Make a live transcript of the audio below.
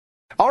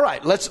All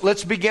right,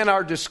 let's begin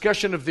our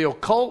discussion of the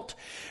occult.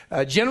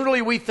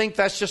 Generally, we think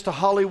that's just a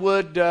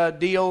Hollywood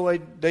deal.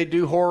 They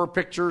do horror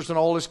pictures and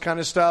all this kind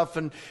of stuff,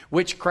 and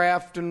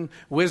witchcraft and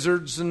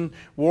wizards and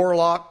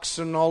warlocks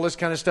and all this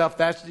kind of stuff.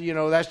 That's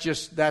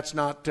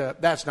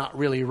not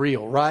really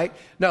real, right?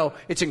 No,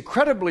 it's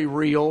incredibly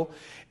real,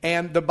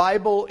 and the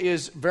Bible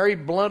is very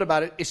blunt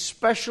about it,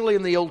 especially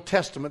in the Old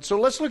Testament. So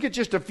let's look at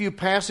just a few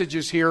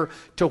passages here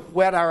to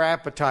whet our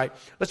appetite.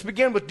 Let's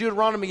begin with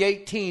Deuteronomy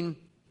 18,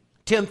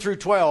 10 through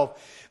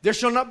 12. There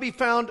shall not be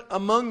found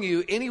among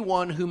you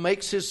anyone who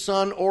makes his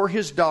son or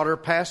his daughter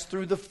pass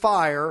through the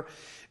fire.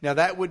 Now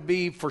that would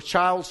be for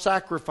child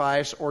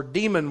sacrifice or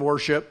demon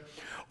worship,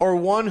 or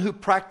one who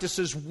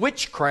practices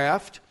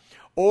witchcraft,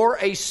 or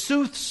a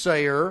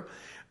soothsayer,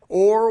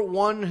 or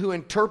one who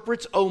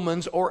interprets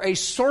omens, or a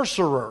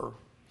sorcerer,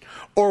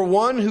 or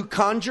one who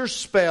conjures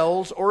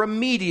spells, or a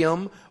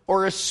medium,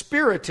 or a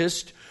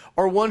spiritist,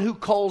 or one who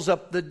calls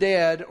up the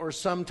dead, or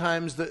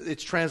sometimes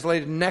it's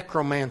translated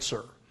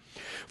necromancer.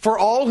 For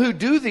all who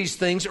do these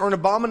things are an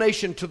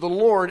abomination to the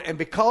Lord, and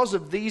because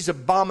of these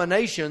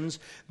abominations,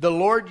 the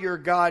Lord your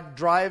God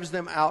drives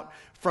them out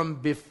from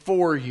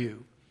before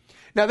you.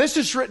 Now, this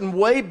is written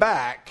way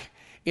back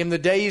in the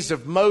days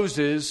of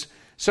Moses,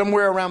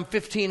 somewhere around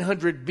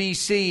 1500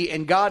 BC,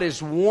 and God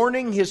is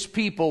warning his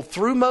people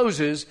through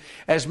Moses,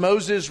 as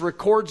Moses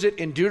records it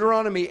in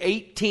Deuteronomy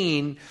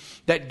 18,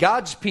 that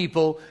God's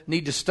people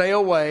need to stay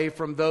away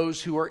from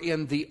those who are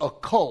in the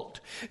occult.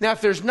 Now, if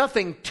there's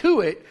nothing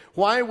to it,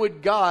 why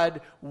would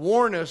God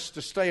warn us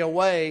to stay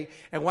away,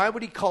 and why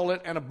would he call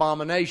it an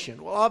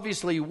abomination? Well,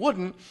 obviously he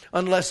wouldn't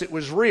unless it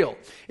was real.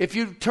 If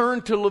you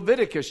turn to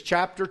Leviticus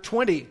chapter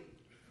 20,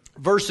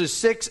 verses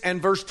 6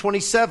 and verse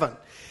 27,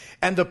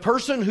 and the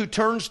person who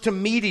turns to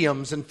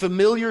mediums and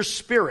familiar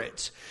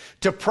spirits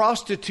to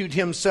prostitute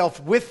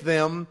himself with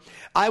them,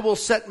 I will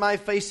set my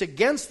face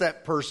against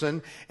that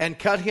person and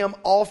cut him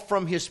off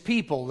from his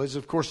people. This,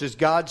 of course, is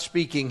God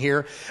speaking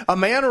here. A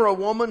man or a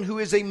woman who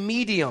is a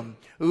medium,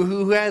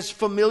 who has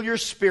familiar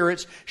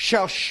spirits,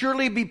 shall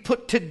surely be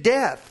put to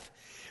death.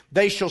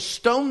 They shall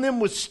stone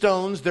them with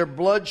stones. Their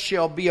blood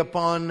shall be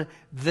upon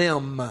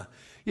them.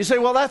 You say,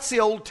 well, that's the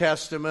Old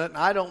Testament.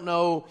 I don't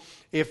know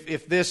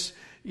if this,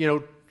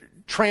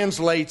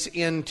 translates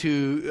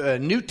into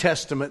New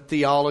Testament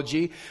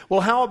theology.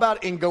 Well, how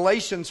about in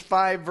Galatians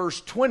 5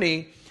 verse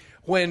 20,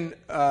 when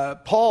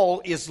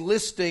Paul is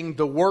listing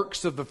the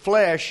works of the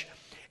flesh,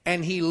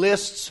 and he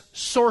lists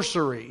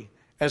sorcery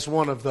as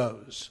one of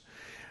those.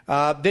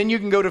 Then you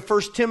can go to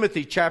 1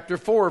 Timothy chapter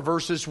 4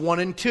 verses 1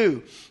 and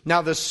 2.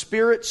 Now the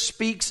Spirit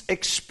speaks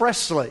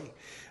expressly,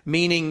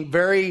 meaning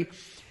very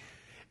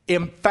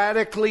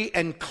emphatically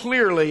and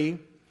clearly,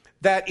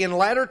 that in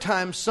latter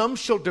times some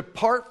shall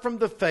depart from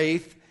the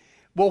faith.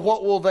 Well,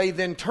 what will they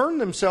then turn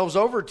themselves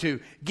over to?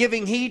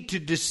 Giving heed to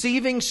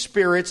deceiving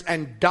spirits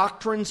and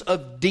doctrines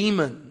of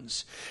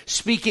demons,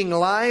 speaking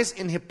lies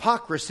in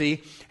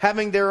hypocrisy,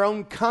 having their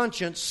own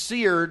conscience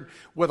seared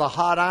with a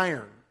hot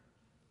iron.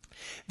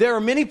 There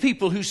are many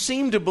people who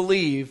seem to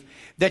believe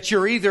that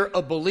you're either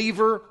a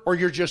believer or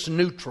you're just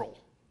neutral,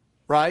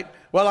 right?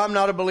 Well, I'm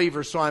not a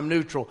believer, so I'm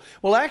neutral.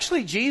 Well,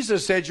 actually,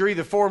 Jesus said you're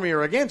either for me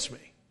or against me.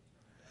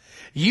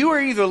 You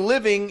are either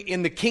living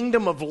in the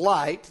kingdom of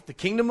light, the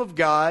kingdom of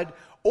God,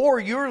 or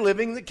you're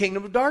living in the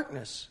kingdom of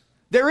darkness.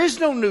 There is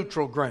no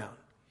neutral ground.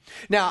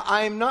 Now,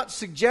 I am not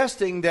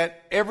suggesting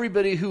that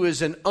everybody who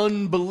is an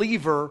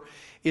unbeliever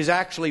is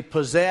actually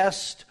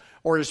possessed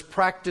or is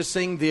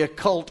practicing the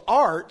occult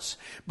arts,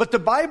 but the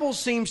Bible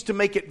seems to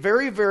make it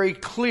very, very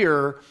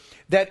clear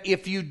that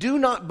if you do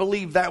not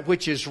believe that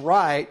which is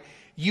right,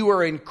 you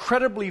are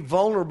incredibly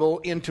vulnerable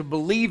into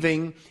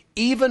believing,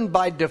 even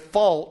by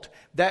default,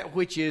 that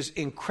which is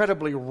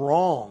incredibly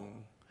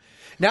wrong.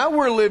 Now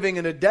we're living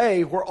in a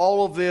day where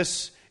all of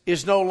this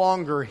is no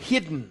longer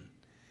hidden.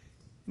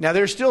 Now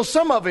there's still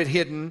some of it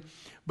hidden,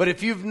 but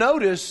if you've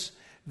noticed,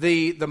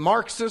 the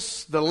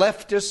Marxists, the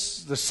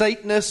leftists, the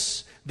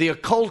Satanists, the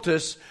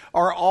occultists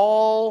are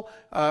all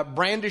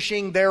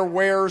brandishing their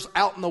wares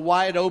out in the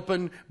wide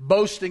open,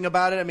 boasting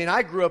about it. I mean,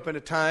 I grew up in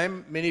a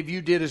time, many of you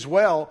did as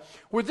well,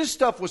 where this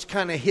stuff was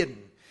kind of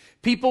hidden.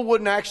 People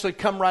wouldn't actually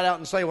come right out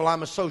and say, well,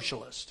 I'm a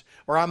socialist,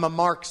 or I'm a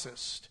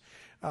Marxist.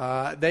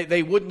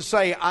 They wouldn't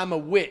say I'm a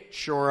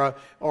witch or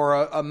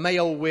a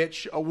male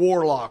witch, a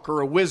warlock or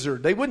a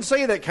wizard. They wouldn't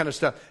say that kind of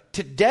stuff.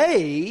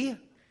 Today,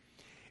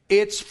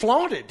 it's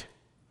flaunted.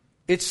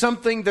 It's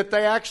something that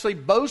they actually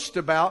boast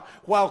about,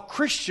 while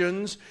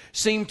Christians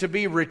seem to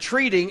be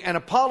retreating and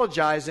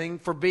apologizing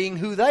for being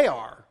who they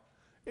are.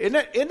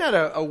 Isn't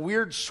that a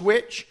weird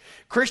switch?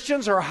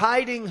 Christians are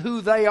hiding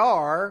who they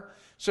are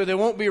so they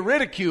won't be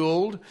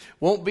ridiculed,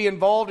 won't be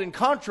involved in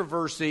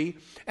controversy,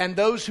 and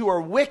those who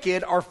are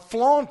wicked are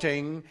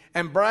flaunting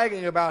and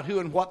bragging about who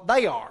and what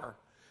they are.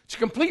 It's a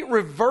complete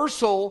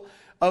reversal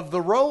of the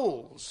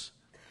roles.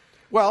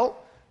 Well,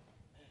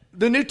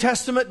 the New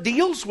Testament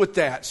deals with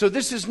that. So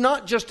this is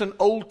not just an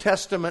Old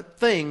Testament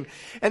thing.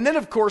 And then,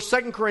 of course,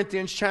 2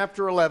 Corinthians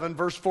chapter 11,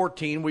 verse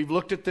 14, we've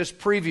looked at this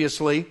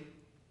previously.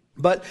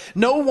 But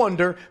no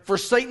wonder, for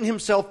Satan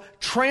himself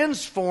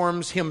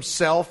transforms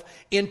himself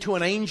into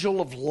an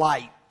angel of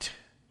light.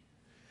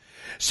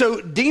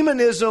 So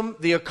demonism,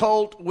 the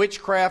occult,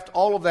 witchcraft,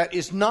 all of that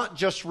is not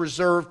just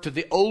reserved to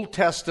the Old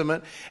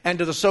Testament and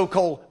to the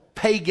so-called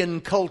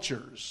pagan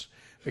cultures.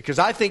 Because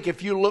I think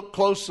if you look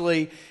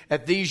closely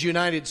at these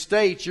United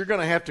States, you're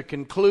going to have to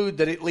conclude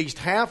that at least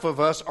half of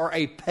us are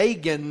a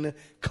pagan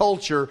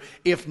culture,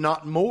 if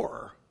not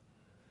more.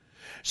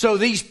 So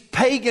these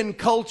pagan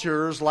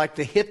cultures like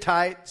the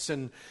Hittites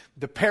and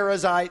the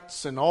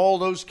Perizzites and all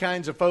those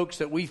kinds of folks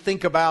that we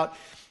think about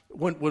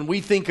when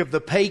we think of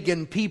the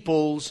pagan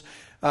peoples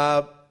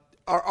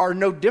are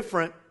no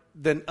different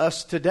than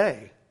us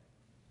today.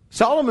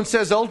 Solomon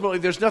says ultimately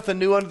there's nothing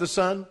new under the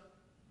sun.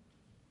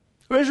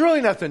 There's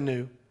really nothing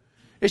new.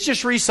 It's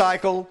just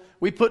recycled.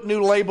 We put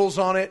new labels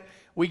on it.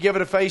 We give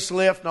it a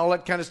facelift and all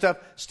that kind of stuff.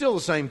 Still the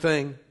same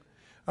thing.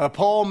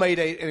 Paul made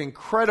an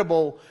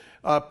incredible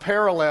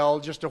parallel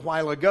just a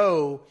while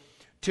ago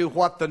to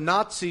what the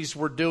Nazis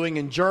were doing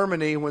in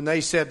Germany when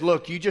they said,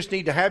 look, you just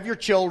need to have your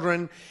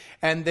children,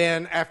 and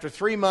then after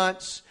 3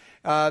 months,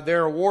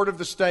 they're a ward of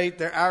the state,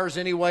 they're ours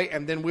anyway,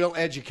 and then we'll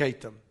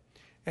educate them.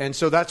 And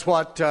so that's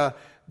what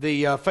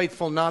the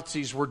faithful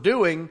Nazis were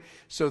doing.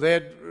 So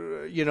they'd,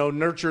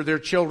 nurture their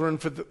children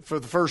for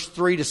the first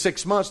 3 to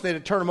 6 months.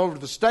 They'd turn them over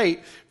to the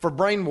state for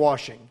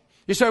brainwashing.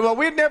 You say, well,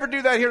 we'd never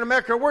do that here in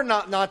America. We're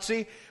not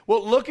Nazi.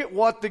 Well, look at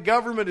what the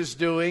government is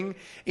doing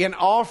in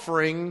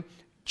offering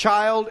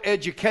child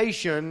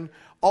education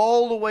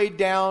all the way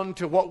down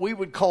to what we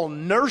would call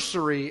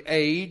nursery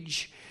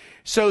age,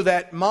 so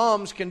that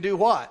moms can do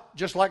what?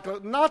 Just like the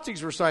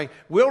Nazis were saying,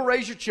 we'll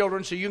raise your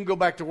children so you can go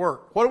back to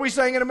work. What are we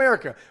saying in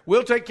America?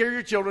 We'll take care of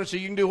your children so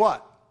you can do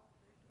what?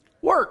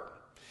 Work.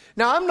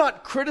 Now, I'm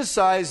not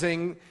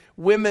criticizing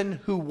women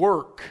who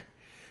work,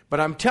 but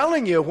I'm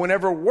telling you,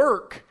 whenever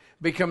work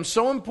becomes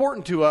so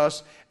important to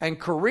us and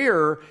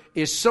career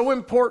is so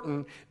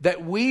important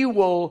that we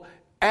will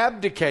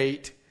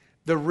abdicate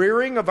the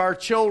rearing of our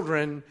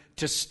children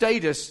to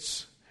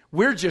statists,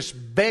 we're just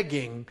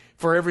begging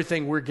for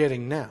everything we're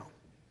getting now.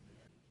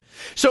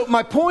 So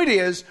my point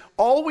is,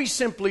 all we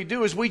simply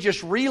do is we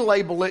just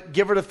relabel it,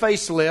 give it a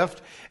facelift,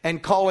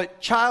 and call it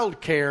child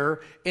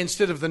care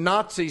instead of the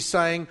Nazis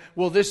saying,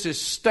 well, this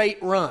is state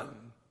run.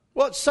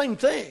 Well, it's the same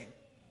thing.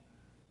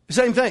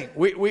 Same thing.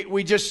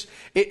 We just,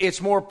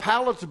 it's more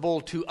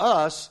palatable to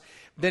us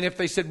than if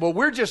they said, well,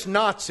 we're just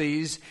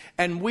Nazis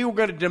and we were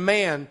going to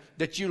demand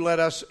that you let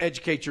us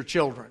educate your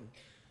children.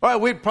 Well,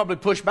 we'd probably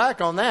push back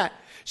on that.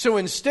 So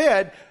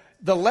instead,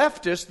 the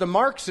leftists, the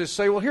Marxists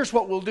say, well, here's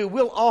what we'll do.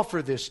 We'll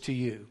offer this to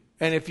you.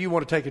 And if you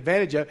want to take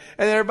advantage of it,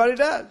 and everybody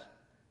does.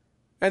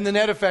 And the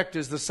net effect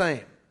is the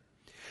same.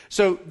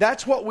 So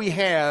that's what we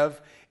have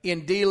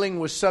in dealing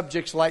with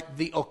subjects like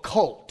the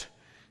occult.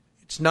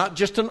 It's not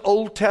just an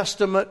Old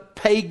Testament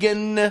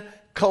pagan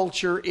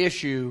culture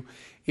issue.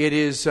 It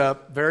is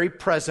very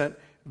present,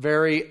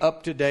 very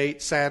up to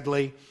date,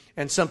 sadly,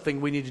 and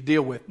something we need to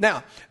deal with.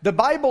 Now, the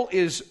Bible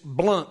is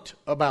blunt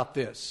about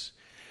this.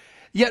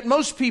 Yet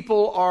most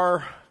people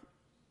are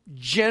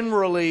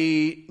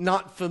generally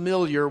not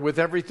familiar with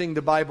everything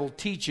the Bible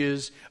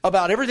teaches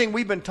about everything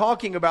we've been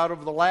talking about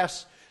over the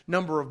last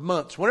number of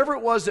months. Whenever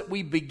it was that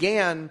we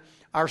began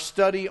our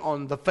study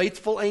on the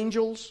faithful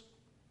angels,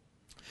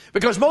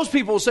 because most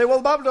people will say, well,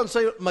 the Bible doesn't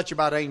say much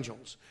about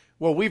angels.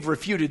 Well, we've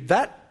refuted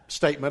that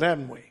statement,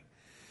 haven't we?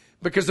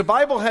 Because the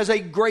Bible has a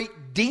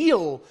great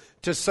deal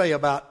to say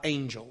about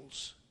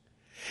angels.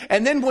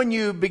 And then when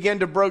you begin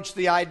to broach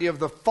the idea of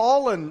the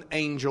fallen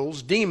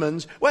angels,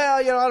 demons, well,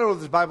 I don't know if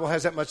the Bible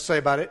has that much to say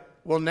about it.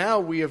 Well, now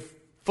we have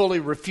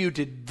fully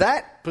refuted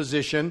that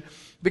position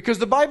because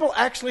the Bible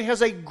actually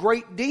has a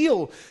great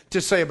deal to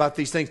say about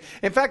these things.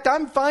 In fact,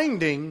 I'm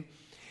finding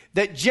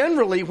that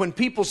generally when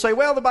people say,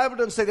 well, the Bible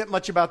doesn't say that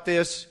much about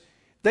this,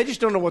 they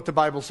just don't know what the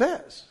Bible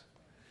says.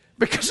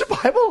 Because the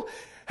Bible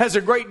has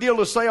a great deal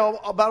to say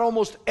about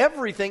almost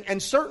everything,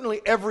 and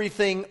certainly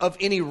everything of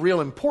any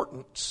real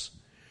importance.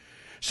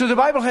 So the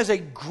Bible has a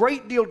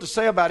great deal to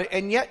say about it,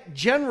 and yet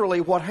generally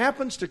what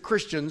happens to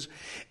Christians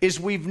is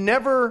we've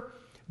never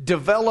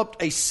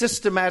developed a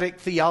systematic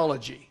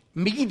theology,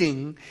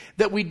 meaning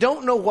that we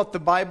don't know what the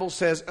Bible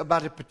says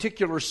about a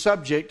particular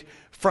subject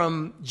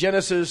from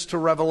Genesis to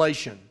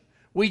Revelation.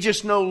 We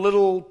just know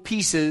little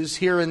pieces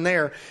here and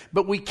there,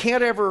 but we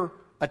can't ever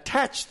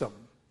attach them.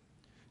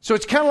 So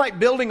it's kind of like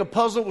building a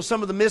puzzle with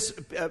some of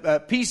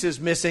the pieces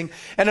missing,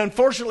 and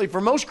unfortunately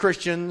for most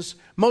Christians,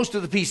 most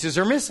of the pieces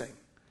are missing.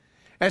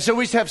 And so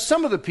we just have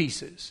some of the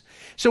pieces.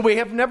 So we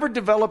have never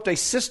developed a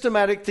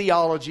systematic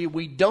theology.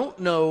 We don't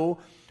know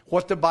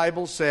what the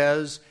Bible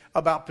says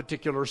about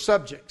particular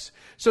subjects.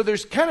 So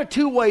there's kind of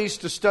two ways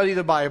to study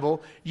the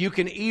Bible. You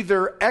can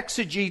either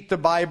exegete the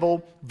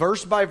Bible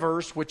verse by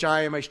verse, which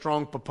I am a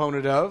strong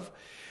proponent of,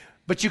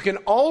 but you can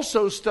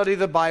also study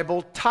the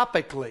Bible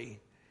topically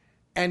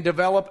and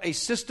develop a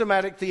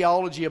systematic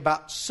theology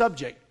about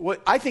subject.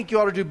 I think you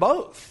ought to do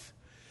both.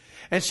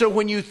 And so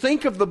when you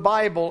think of the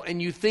Bible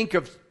and you think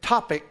of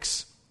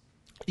topics,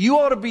 you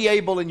ought to be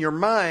able in your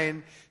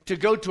mind to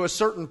go to a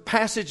certain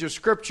passage of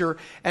Scripture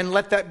and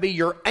let that be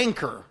your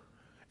anchor.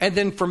 And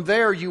then from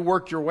there, you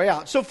work your way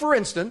out. So for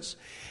instance,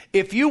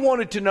 if you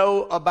wanted to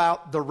know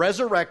about the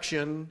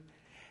resurrection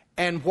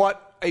and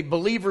what a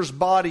believer's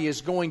body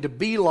is going to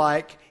be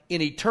like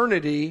in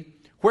eternity,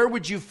 where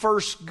would you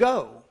first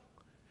go?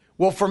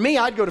 Well, for me,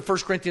 I'd go to 1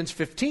 Corinthians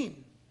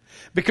 15.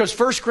 Because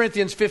 1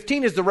 Corinthians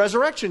 15 is the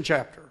resurrection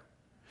chapter.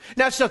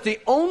 Now, it's not the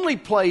only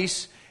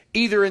place,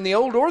 either in the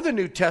Old or the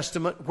New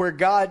Testament, where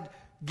God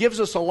gives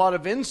us a lot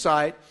of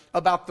insight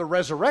about the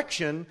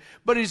resurrection,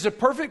 but it is a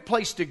perfect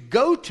place to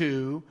go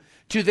to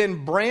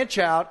then branch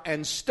out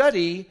and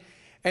study.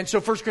 And so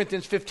 1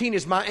 Corinthians 15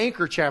 is my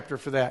anchor chapter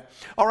for that.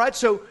 All right,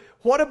 so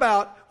what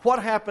about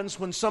what happens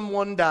when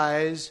someone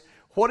dies?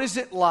 What is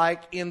it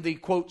like in the,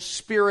 quote,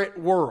 spirit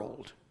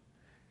world?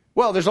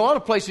 Well, there's a lot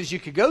of places you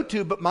could go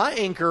to, but my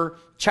anchor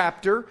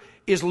chapter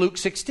is Luke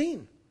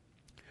 16,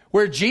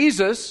 where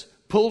Jesus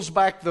pulls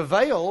back the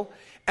veil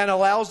and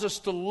allows us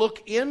to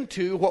look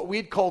into what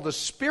we'd call the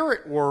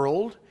spirit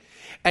world.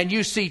 And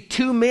you see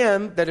two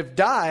men that have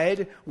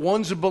died.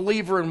 One's a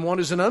believer and one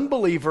is an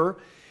unbeliever.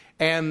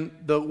 And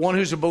the one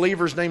who's a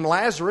believer is named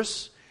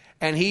Lazarus,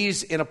 and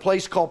he's in a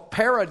place called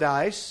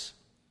paradise,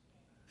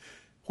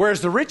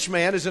 whereas the rich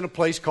man is in a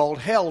place called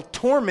hell,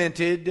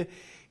 tormented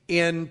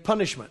in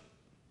punishment.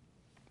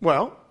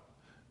 Well,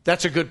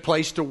 that's a good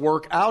place to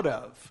work out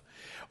of.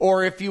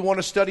 Or if you want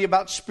to study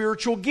about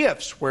spiritual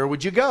gifts, where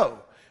would you go?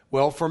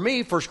 Well, for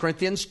me, 1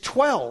 Corinthians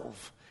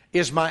 12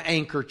 is my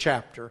anchor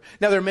chapter.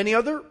 Now, there are many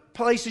other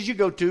places you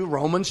go to,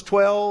 Romans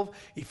 12,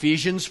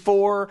 Ephesians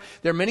 4.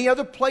 There are many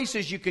other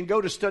places you can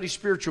go to study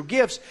spiritual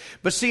gifts.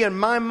 But see, in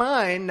my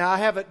mind, now I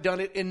haven't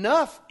done it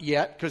enough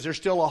yet because there's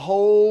still a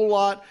whole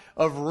lot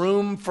of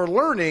room for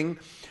learning.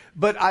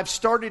 But I've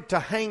started to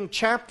hang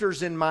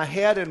chapters in my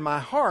head and my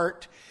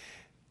heart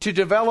to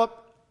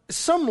develop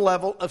some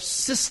level of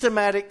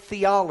systematic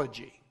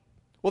theology.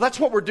 Well, that's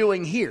what we're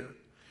doing here.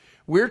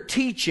 We're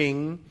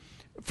teaching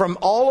from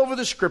all over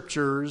the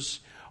Scriptures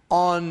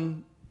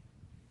on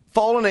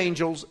fallen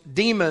angels,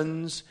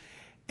 demons,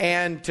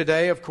 and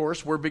today, of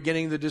course, we're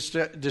beginning the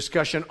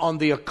discussion on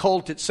the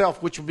occult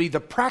itself, which will be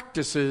the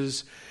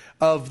practices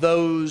of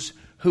those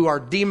who are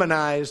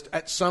demonized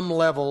at some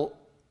level.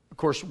 Of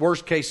course,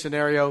 worst case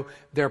scenario,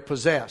 they're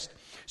possessed.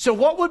 So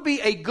what would be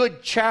a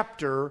good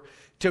chapter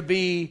to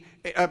be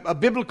a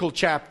biblical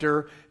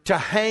chapter to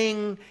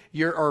hang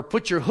your or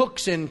put your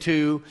hooks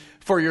into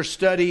for your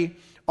study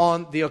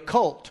on the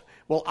occult?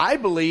 Well, I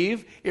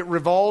believe it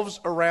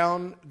revolves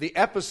around the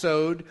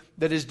episode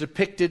that is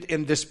depicted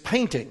in this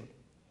painting.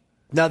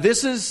 Now,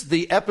 this is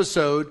the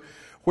episode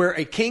where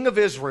a king of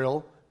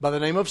Israel by the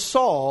name of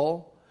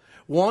Saul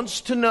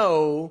wants to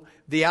know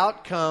the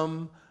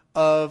outcome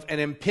of an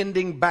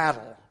impending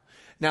battle.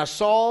 Now,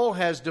 Saul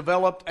has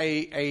developed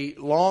a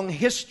long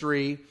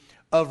history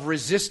of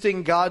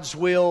resisting God's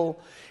will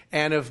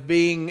and of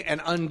being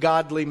an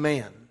ungodly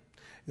man.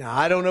 Now,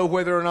 I don't know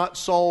whether or not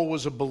Saul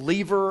was a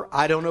believer.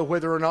 I don't know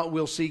whether or not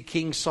we'll see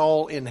King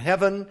Saul in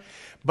heaven.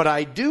 But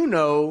I do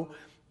know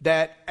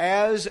that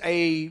as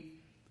an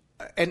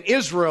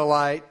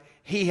Israelite,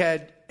 he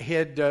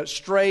had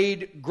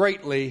strayed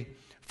greatly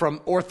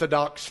from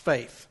Orthodox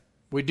faith.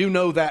 We do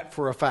know that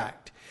for a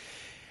fact.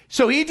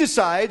 So he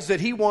decides that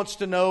he wants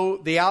to know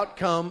the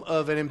outcome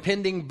of an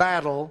impending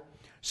battle.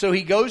 So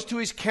he goes to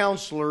his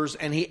counselors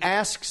and he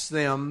asks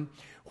them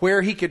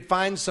where he could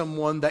find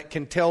someone that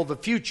can tell the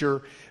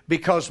future,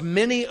 because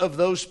many of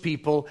those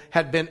people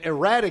had been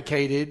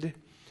eradicated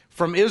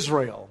from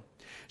Israel.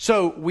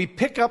 So we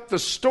pick up the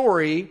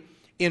story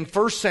in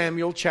 1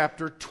 Samuel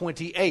chapter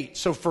 28.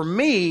 So for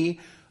me,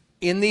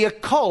 in the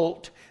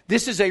occult,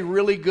 this is a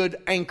really good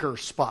anchor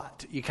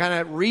spot. You kind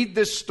of read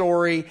this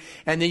story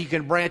and then you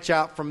can branch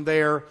out from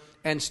there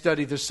and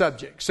study the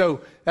subject. So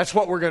that's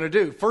what we're going to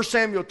do. 1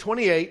 Samuel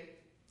 28.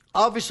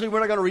 Obviously, we're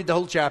not going to read the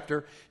whole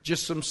chapter,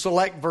 just some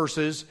select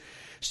verses,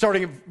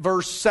 starting at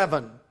verse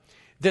 7.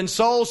 Then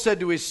Saul said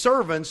to his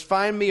servants,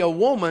 "Find me a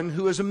woman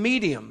who is a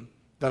medium,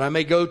 that I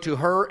may go to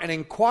her and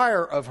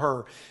inquire of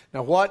her."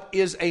 Now, what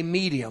is a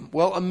medium?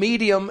 Well, a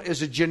medium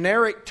is a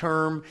generic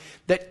term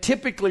that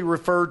typically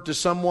referred to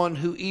someone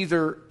who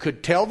either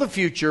could tell the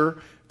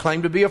future,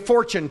 claimed to be a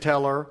fortune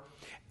teller,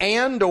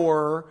 and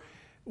or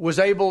was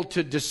able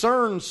to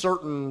discern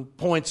certain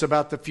points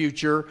about the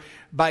future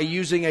by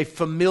using a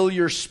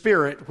familiar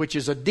spirit, which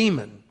is a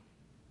demon.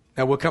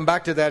 Now, we'll come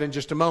back to that in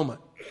just a moment.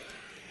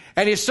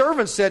 And his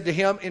servants said to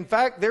him, "In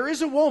fact, there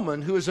is a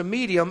woman who is a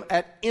medium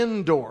at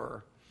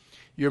Endor."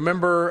 You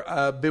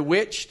remember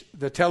Bewitched,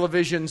 the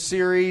television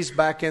series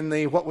back in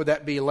the, what would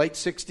that be, late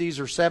 60s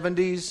or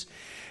 70s?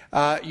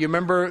 You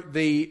remember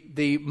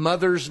the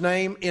mother's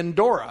name?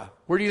 Endora.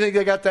 Where do you think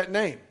they got that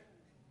name?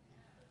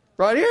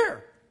 Right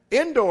here.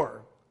 Endor.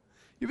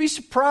 You'd be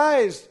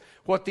surprised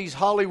what these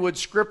Hollywood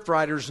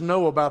scriptwriters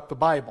know about the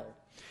Bible.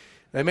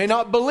 They may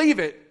not believe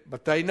it,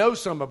 but they know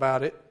some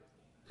about it.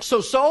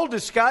 So Saul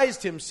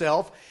disguised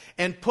himself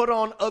and put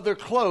on other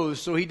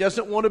clothes so he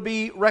doesn't want to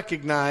be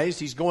recognized.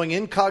 He's going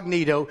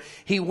incognito.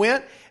 He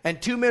went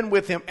and two men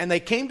with him, and they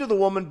came to the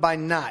woman by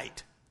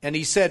night. And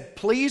he said,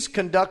 please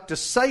conduct a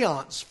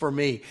seance for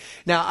me.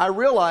 Now, I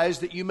realize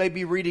that you may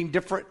be reading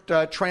different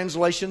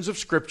translations of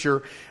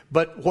Scripture,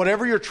 but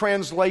whatever your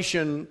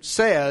translation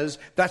says,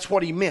 that's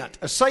what he meant,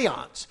 a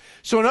seance.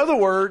 So in other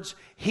words,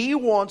 he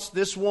wants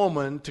this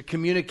woman to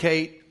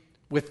communicate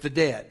with the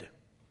dead.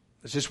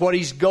 This is what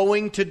he's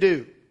going to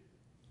do.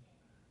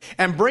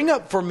 And bring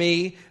up for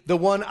me the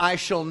one I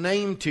shall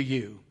name to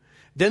you.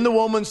 Then the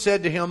woman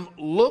said to him,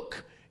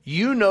 look,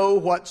 you know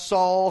what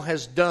Saul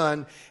has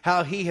done,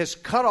 how he has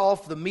cut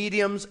off the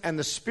mediums and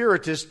the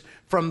spiritists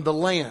from the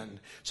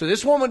land. So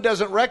this woman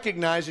doesn't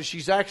recognize that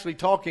she's actually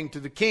talking to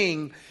the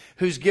king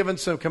who's given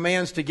some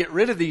commands to get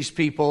rid of these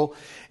people,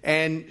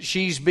 and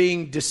she's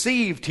being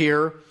deceived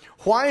here.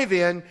 Why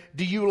then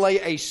do you lay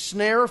a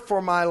snare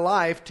for my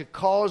life to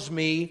cause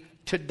me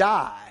to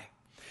die?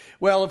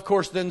 Well, of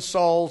course, then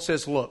Saul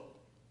says, look,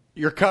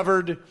 you're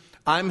covered.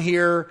 I'm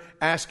here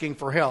asking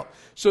for help.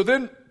 So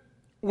then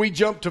we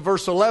jump to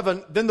verse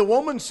 11. Then the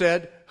woman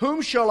said,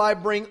 whom shall I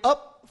bring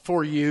up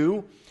for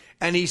you?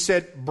 And he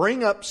said,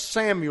 bring up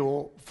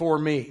Samuel for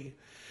me.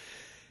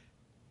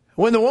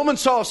 When the woman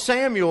saw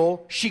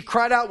Samuel, she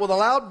cried out with a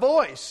loud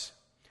voice.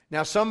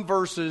 Now some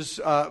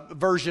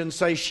versions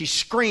say she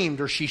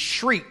screamed or she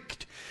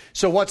shrieked.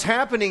 So what's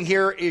happening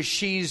here is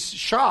she's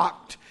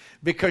shocked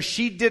because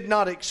she did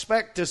not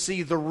expect to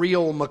see the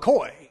real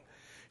McCoy.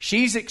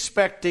 She's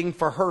expecting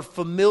for her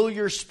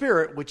familiar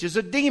spirit, which is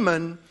a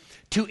demon,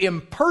 to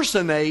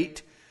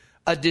impersonate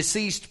a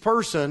deceased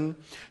person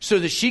so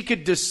that she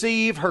could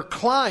deceive her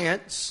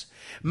clients,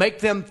 make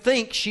them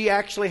think she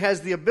actually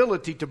has the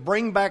ability to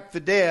bring back the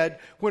dead,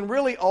 when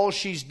really all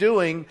she's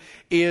doing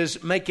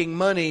is making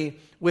money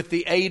with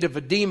the aid of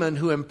a demon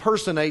who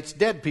impersonates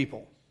dead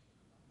people.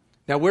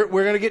 Now, we're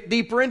going to get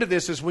deeper into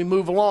this as we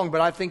move along,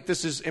 but I think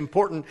this is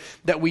important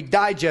that we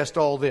digest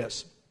all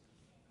this.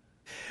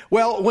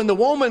 Well, when the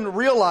woman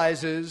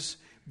realizes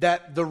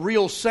that the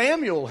real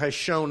Samuel has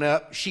shown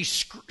up, she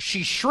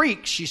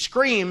shrieks, she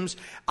screams,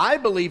 I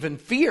believe in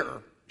fear.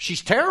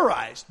 She's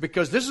terrorized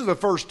because this is the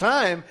first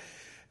time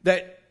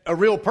that a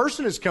real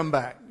person has come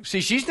back. See,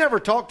 she's never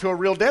talked to a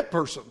real dead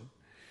person,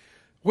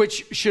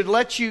 which should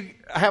let you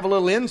have a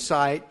little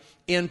insight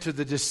into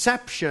the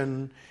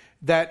deception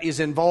that is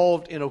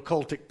involved in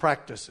occultic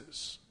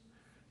practices.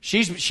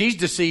 She's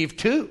deceived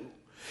too.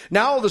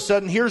 Now all of a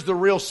sudden, here's the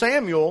real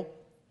Samuel.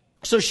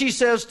 So she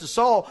says to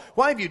Saul,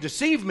 why have you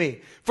deceived me?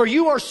 For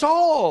you are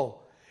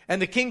Saul.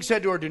 And the king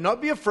said to her, do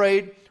not be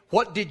afraid.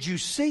 What did you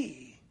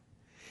see?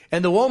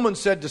 And the woman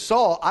said to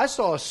Saul, I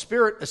saw a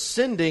spirit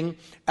ascending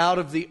out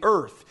of the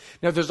earth.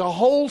 Now there's a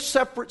whole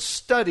separate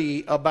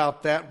study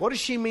about that. What does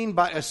she mean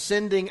by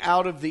ascending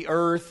out of the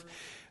earth?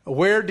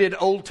 Where did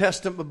Old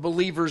Testament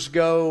believers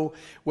go?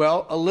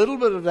 Well, a little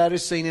bit of that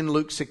is seen in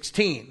Luke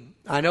 16.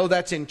 I know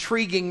that's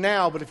intriguing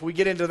now, but if we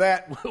get into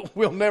that,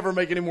 we'll never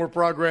make any more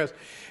progress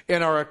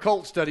in our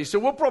occult study. So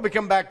we'll probably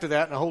come back to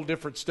that in a whole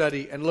different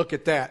study and look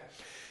at that.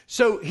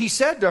 So he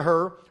said to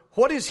her,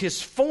 what is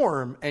his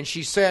form? And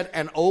she said,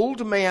 an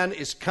old man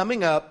is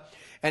coming up,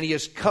 and he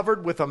is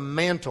covered with a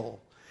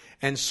mantle.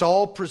 And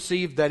Saul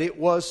perceived that it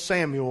was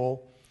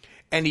Samuel,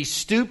 and he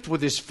stooped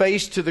with his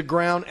face to the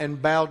ground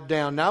and bowed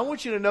down. Now I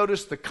want you to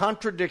notice the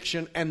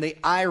contradiction and the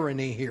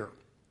irony here.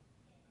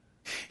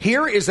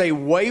 Here is a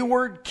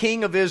wayward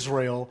king of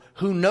Israel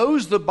who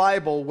knows the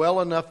Bible well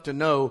enough to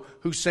know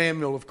who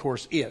Samuel, of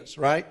course, is,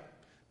 right?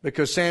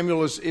 Because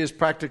Samuel is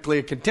practically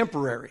a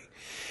contemporary.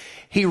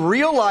 He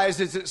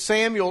realizes that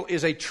Samuel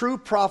is a true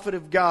prophet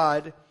of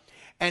God,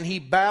 and he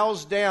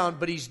bows down,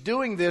 but he's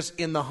doing this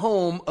in the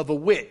home of a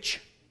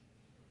witch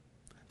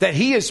that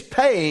he is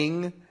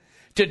paying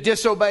to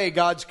disobey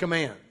God's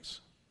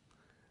commands.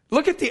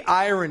 Look at the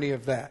irony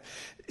of that.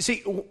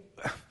 See,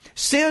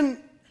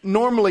 sin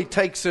normally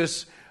takes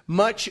us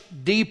much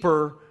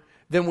deeper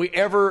than we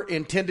ever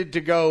intended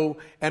to go,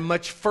 and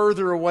much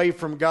further away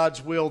from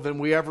God's will than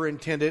we ever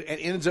intended, and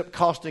ends up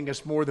costing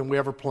us more than we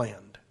ever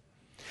planned.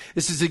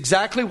 This is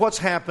exactly what's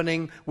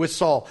happening with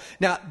Saul.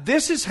 Now,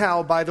 this is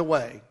how, by the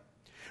way,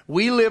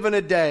 we live in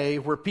a day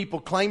where people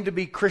claim to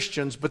be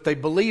Christians, but they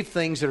believe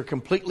things that are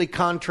completely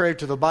contrary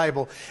to the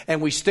Bible,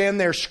 and we stand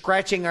there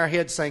scratching our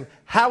heads saying,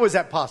 how is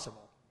that possible?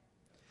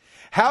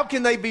 How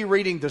can they be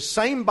reading the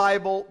same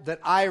Bible that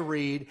I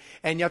read,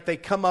 and yet they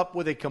come up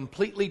with a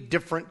completely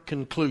different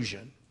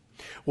conclusion?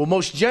 Well,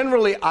 most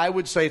generally, I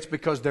would say it's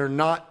because they're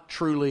not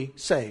truly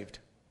saved.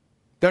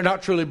 They're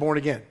not truly born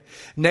again.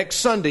 Next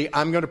Sunday,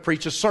 I'm going to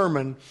preach a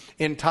sermon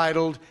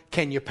entitled,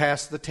 Can You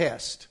Pass the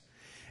Test?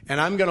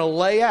 And I'm going to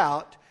lay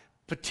out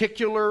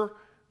particular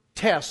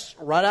tests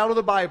right out of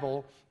the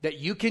Bible that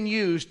you can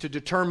use to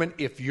determine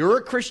if you're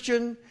a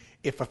Christian,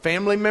 if a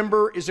family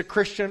member is a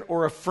Christian,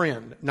 or a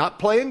friend. Not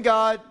playing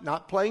God,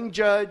 not playing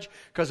judge,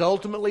 because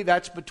ultimately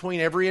that's between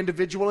every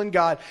individual and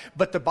God.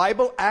 But the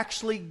Bible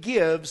actually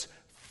gives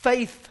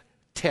faith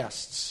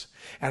tests.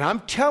 And I'm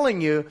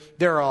telling you,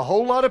 there are a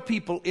whole lot of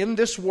people in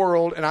this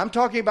world, and I'm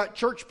talking about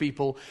church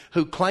people,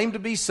 who claim to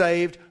be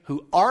saved,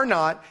 who are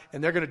not,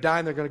 and they're going to die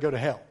and they're going to go to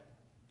hell.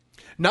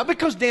 Not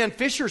because Dan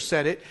Fisher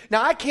said it.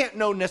 Now, I can't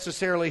know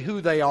necessarily who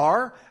they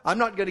are. I'm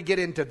not going to get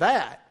into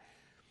that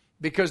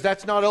because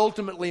that's not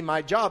ultimately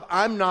my job.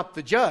 I'm not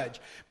the judge.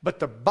 But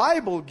the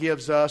Bible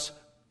gives us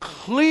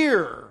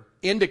clear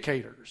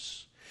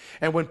indicators.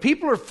 And when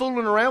people are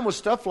fooling around with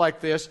stuff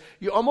like this,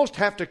 you almost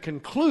have to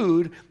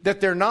conclude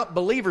that they're not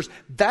believers.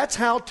 That's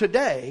how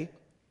today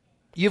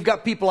you've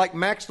got people like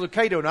Max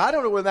Lucado. Now, I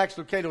don't know whether Max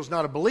Lucado is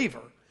not a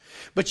believer.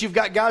 But you've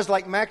got guys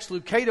like Max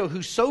Lucado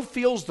who so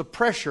feels the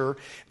pressure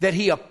that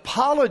he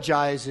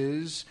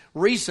apologizes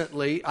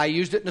recently. I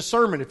used it in a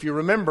sermon, if you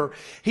remember.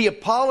 He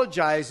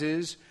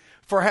apologizes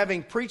for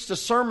having preached a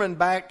sermon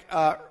back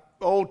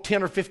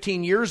 10 or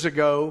 15 years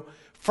ago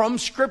from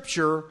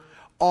Scripture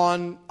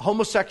on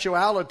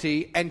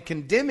homosexuality and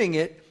condemning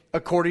it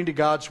according to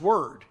God's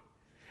Word.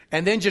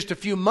 And then just a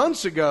few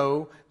months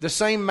ago, the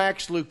same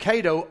Max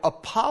Lucado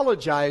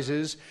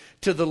apologizes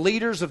to the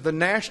leaders of the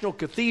National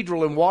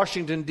Cathedral in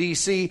Washington,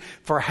 D.C.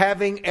 for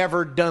having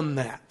ever done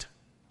that.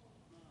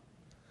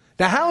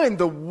 Now, how in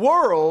the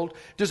world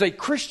does a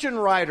Christian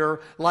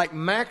writer like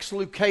Max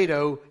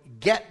Lucado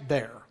get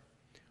there?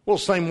 Well,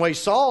 same way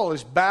Saul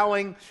is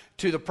bowing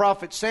to the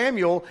prophet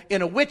Samuel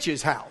in a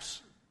witch's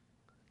house.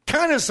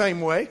 Kind of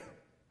same way.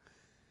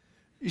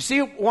 You see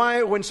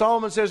why when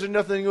Solomon says there's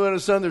nothing new under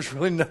the sun, there's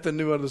really nothing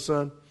new under the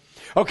sun?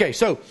 Okay,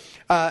 so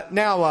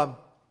now...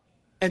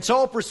 And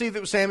Saul perceived it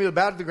was Samuel,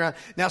 bowed to the ground.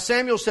 Now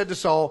Samuel said to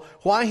Saul,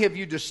 why have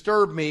you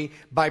disturbed me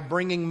by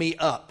bringing me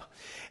up?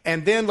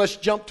 And then let's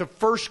jump to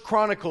 1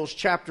 Chronicles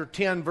chapter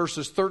 10,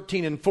 verses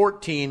 13 and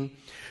 14.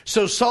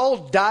 So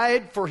Saul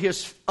died for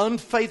his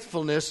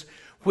unfaithfulness,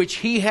 which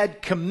he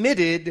had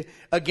committed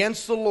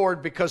against the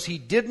Lord, because he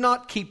did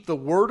not keep the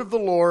word of the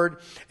Lord,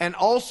 and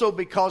also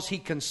because he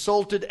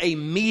consulted a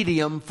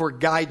medium for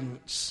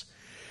guidance.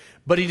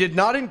 But he did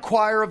not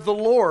inquire of the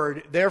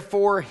Lord.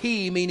 Therefore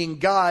he, meaning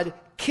God,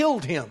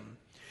 killed him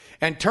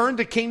and turned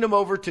the kingdom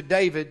over to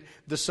David,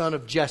 the son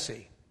of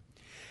Jesse.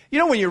 You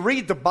know, when you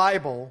read the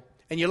Bible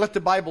and you let the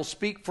Bible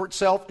speak for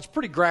itself, it's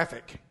pretty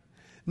graphic.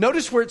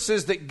 Notice where it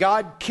says that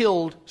God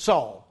killed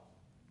Saul.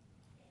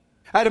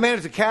 I had a man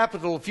at the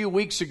Capitol a few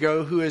weeks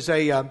ago who is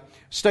a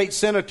state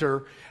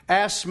senator,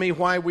 asked me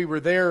why we were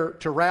there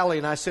to rally,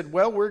 and I said,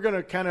 well, we're going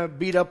to kind of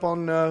beat up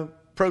on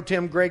Pro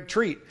Tem Greg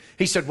Treat.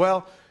 He said,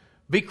 well,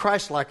 be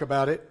Christ-like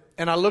about it.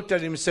 And I looked at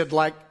him and said,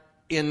 like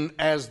in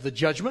as the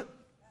judgment?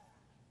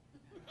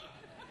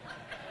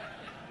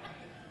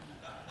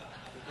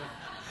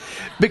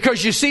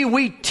 Because you see,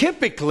 we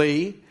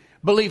typically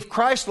believe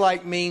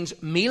Christ-like means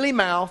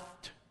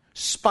mealy-mouthed,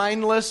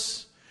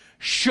 spineless,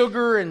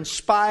 sugar and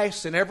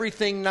spice and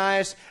everything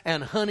nice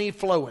and honey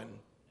flowing.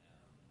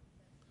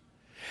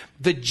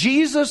 The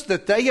Jesus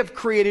that they have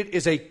created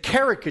is a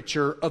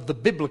caricature of the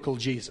biblical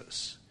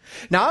Jesus.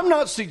 Now, I'm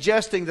not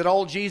suggesting that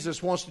all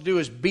Jesus wants to do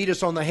is beat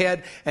us on the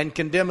head and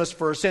condemn us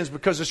for our sins,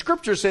 because the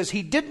Scripture says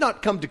He did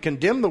not come to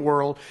condemn the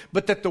world,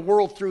 but that the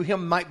world through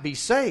Him might be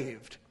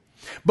saved.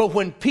 But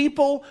when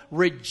people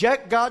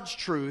reject God's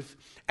truth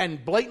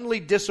and blatantly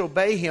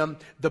disobey Him,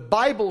 the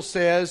Bible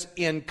says,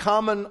 in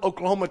common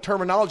Oklahoma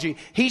terminology,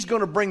 He's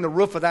going to bring the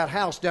roof of that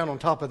house down on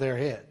top of their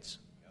heads.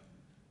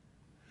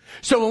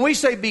 So when we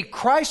say be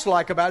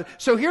Christ-like about it,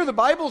 so here the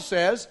Bible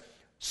says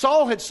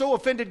Saul had so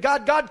offended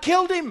God, God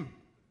killed him.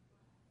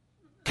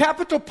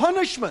 Capital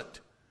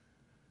punishment.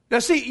 Now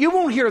see, you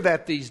won't hear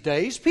that these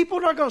days. People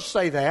are not going to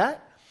say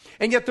that.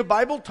 And yet the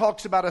Bible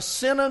talks about a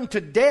sin unto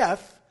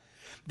death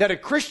that a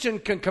Christian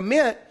can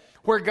commit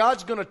where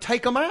God's going to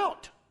take them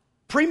out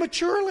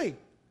prematurely.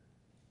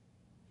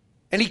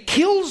 And He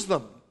kills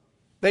them.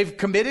 They've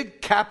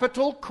committed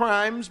capital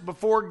crimes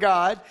before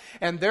God,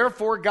 and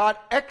therefore God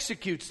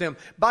executes them.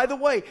 By the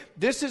way,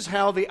 this is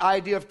how the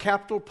idea of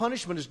capital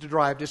punishment is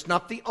derived. It's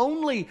not the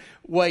only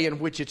way in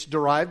which it's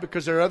derived,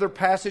 because there are other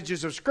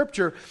passages of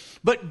Scripture,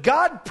 but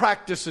God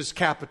practices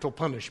capital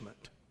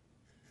punishment.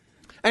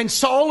 And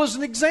Saul is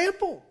an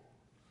example.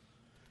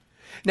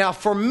 Now,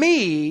 for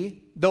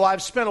me, though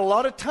I've spent a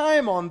lot of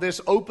time on this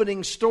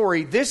opening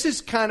story, this is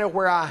kind of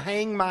where I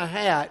hang my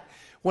hat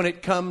when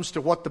it comes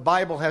to what the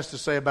Bible has to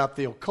say about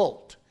the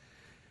occult.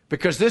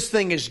 Because this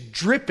thing is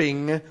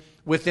dripping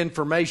with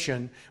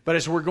information, but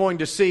as we're going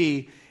to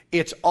see,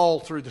 it's all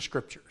through the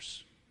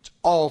Scriptures. It's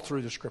all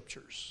through the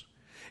Scriptures.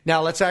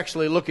 Now, let's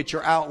actually look at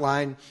your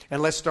outline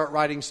and let's start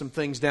writing some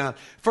things down.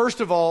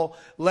 First of all,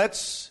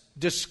 let's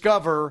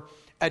discover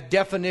a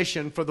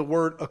definition for the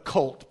word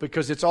occult,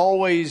 because it's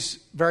always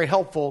very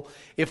helpful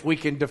if we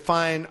can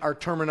define our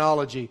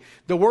terminology.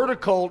 The word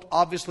occult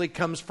obviously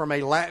comes from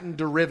a Latin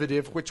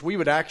derivative, which we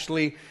would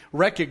actually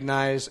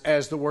recognize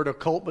as the word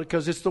occult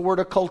because it's the word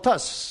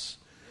occultus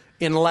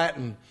in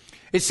Latin.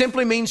 It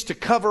simply means to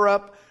cover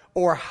up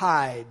or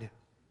hide,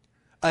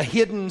 a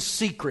hidden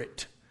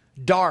secret,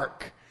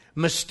 dark,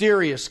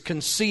 mysterious,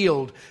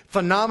 concealed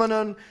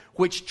phenomenon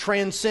which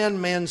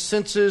transcend man's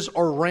senses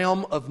or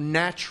realm of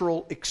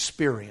natural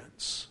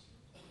experience.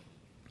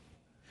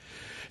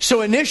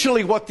 So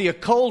initially what the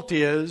occult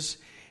is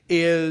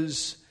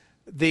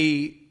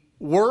the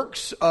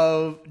works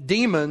of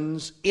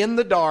demons in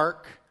the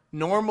dark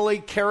normally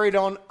carried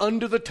on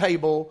under the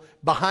table,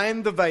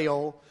 behind the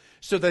veil,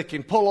 so they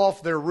can pull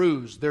off their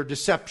ruse, their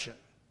deception.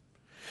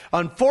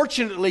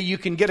 Unfortunately, you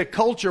can get a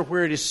culture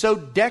where it is so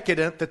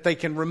decadent that they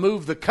can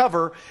remove the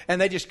cover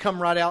and they just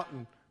come right out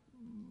and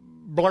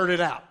blurt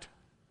it out,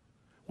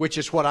 which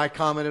is what I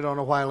commented on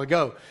a while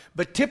ago.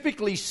 But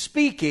typically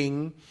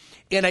speaking,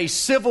 in a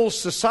civil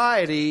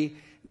society,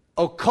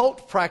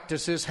 occult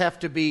practices have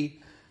to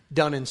be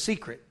done in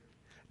secret,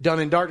 done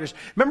in darkness.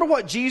 Remember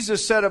what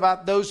Jesus said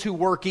about those who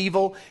work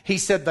evil? He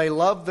said they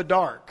love the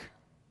dark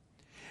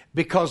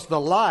because the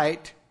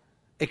light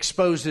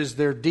exposes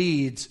their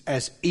deeds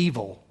as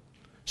evil.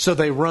 So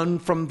they run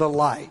from the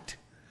light.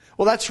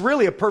 Well, that's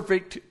really a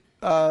perfect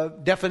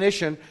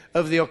definition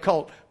of the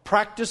occult.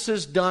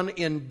 Practices done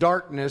in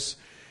darkness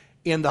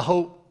in the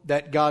hope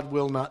that God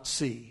will not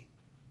see.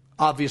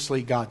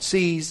 Obviously, God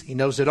sees. He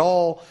knows it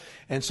all.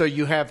 And so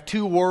you have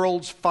two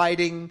worlds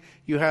fighting.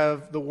 You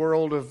have the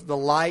world of the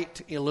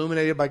light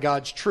illuminated by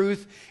God's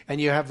truth,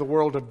 and you have the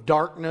world of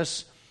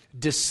darkness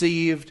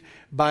deceived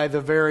by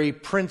the very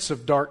prince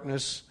of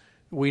darkness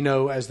we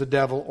know as the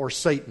devil or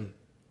Satan.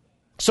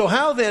 So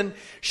how then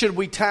should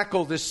we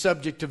tackle this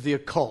subject of the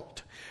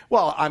occult?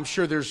 Well, I'm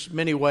sure there's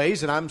many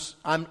ways, and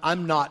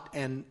I'm not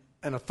an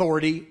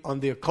authority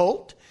on the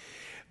occult,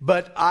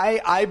 but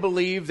I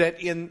believe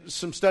that in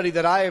some study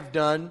that I have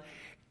done,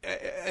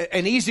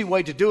 an easy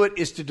way to do it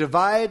is to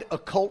divide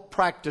occult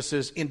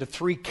practices into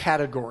three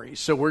categories.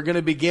 So we're going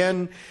to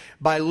begin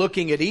by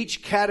looking at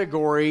each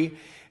category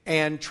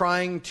and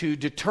trying to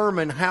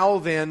determine how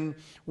then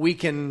we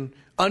can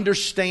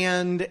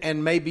understand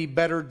and maybe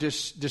better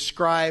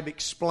describe,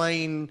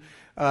 explain,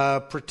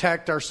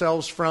 protect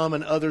ourselves from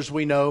and others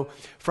we know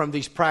from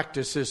these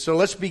practices. So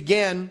let's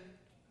begin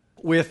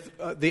with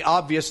the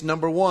obvious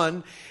number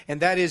one, and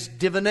that is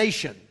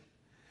divination,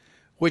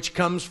 which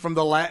comes from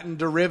the Latin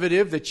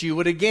derivative that you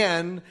would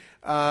again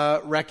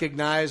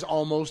recognize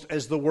almost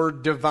as the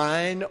word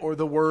divine or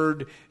the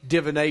word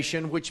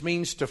divination, which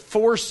means to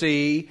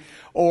foresee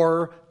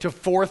or to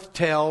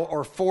foretell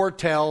or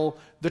foretell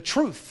the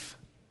truth.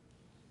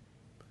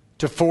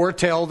 To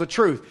foretell the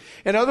truth.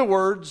 In other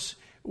words,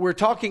 we're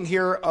talking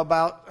here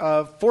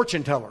about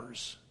fortune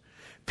tellers,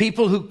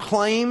 people who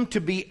claim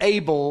to be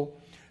able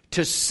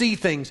to see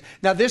things.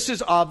 Now, this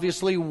is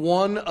obviously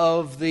one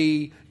of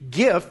the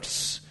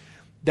gifts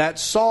that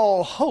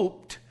Saul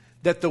hoped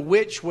that the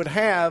witch would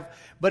have,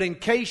 but in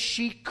case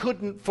she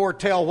couldn't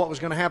foretell what was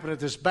going to happen at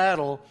this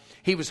battle,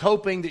 he was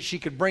hoping that she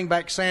could bring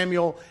back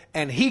Samuel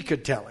and he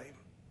could tell him,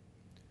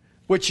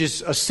 which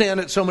is a sin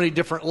at so many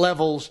different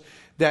levels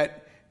that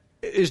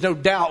is no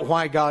doubt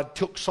why God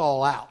took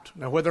Saul out.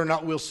 Now, whether or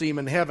not we'll see him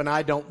in heaven,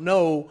 I don't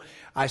know.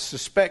 I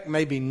suspect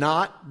maybe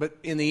not, but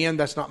in the end,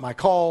 that's not my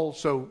call.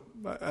 So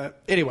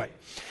anyway,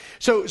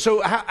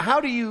 so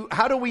how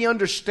do we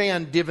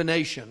understand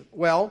divination?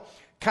 Well,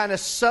 kind of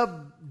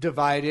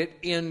subdivide it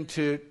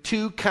into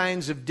two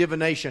kinds of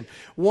divination.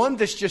 One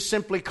that's just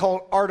simply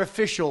called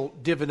artificial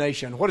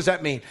divination. What does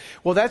that mean?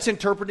 Well, that's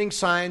interpreting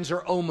signs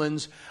or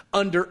omens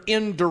under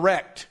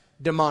indirect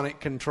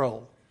demonic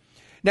control.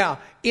 Now,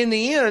 in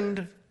the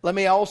end, let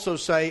me also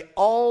say,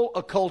 all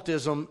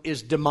occultism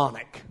is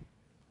demonic.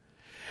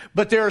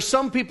 But there are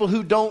some people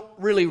who don't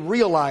really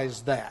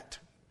realize that.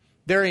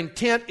 Their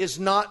intent is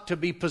not to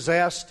be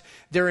possessed.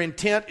 Their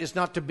intent is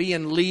not to be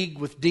in league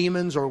with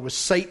demons or with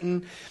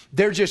Satan.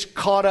 They're just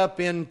caught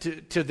up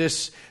into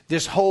this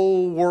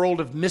whole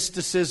world of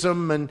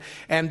mysticism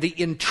and the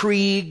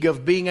intrigue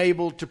of being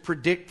able to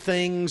predict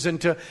things and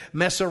to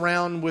mess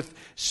around with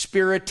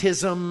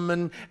spiritism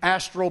and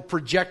astral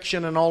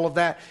projection and all of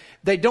that.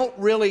 They don't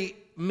really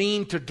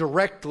mean to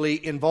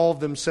directly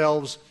involve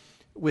themselves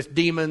with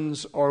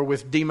demons or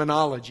with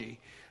demonology.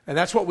 And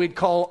that's what we'd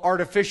call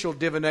artificial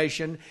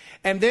divination.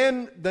 And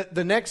then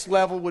the next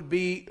level would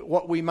be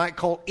what we might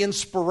call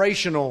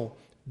inspirational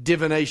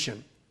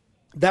divination.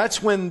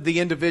 That's when the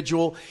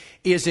individual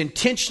is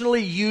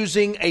intentionally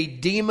using a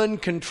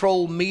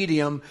demon-controlled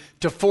medium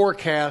to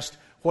forecast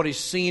what is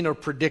seen or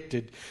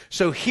predicted.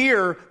 So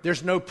here,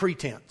 there's no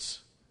pretense.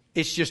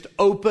 It's just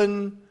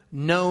open,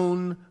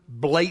 known,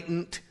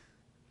 blatant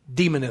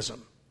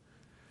demonism.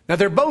 Now,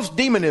 they're both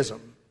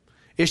demonism.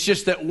 It's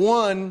just that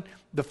one,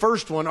 the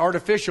first one,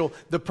 artificial,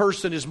 the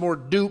person is more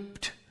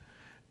duped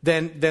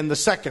than the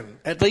second.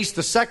 At least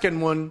the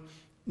second one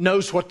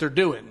knows what they're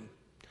doing.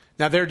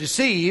 Now, they're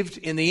deceived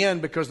in the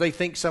end because they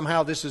think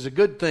somehow this is a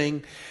good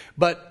thing,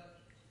 but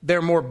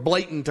they're more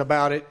blatant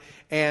about it,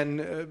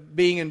 and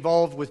being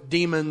involved with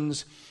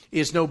demons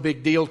is no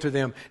big deal to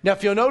them. Now,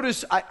 if you'll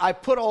notice, I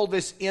put all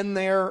this in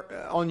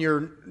there on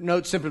your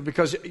notes simply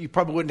because you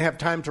probably wouldn't have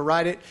time to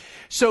write it.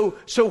 So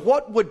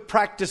what would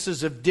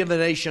practices of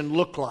divination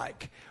look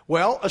like?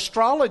 Well,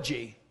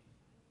 astrology,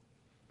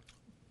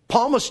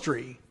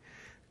 palmistry,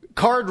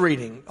 card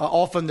reading,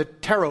 often the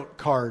tarot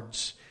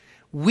cards,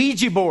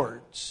 Ouija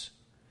boards.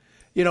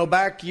 You know,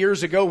 back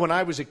years ago when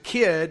I was a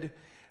kid,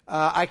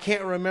 I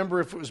can't remember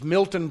if it was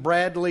Milton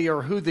Bradley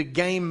or who the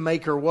game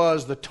maker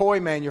was, the toy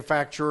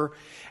manufacturer,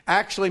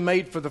 actually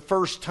made for the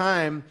first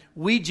time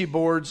Ouija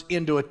boards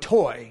into a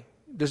toy.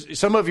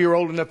 Some of you are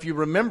old enough, you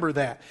remember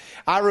that.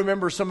 I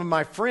remember some of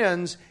my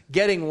friends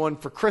getting one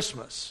for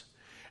Christmas.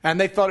 And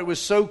they thought it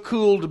was so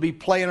cool to be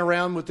playing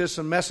around with this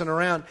and messing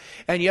around.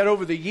 And yet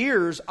over the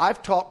years,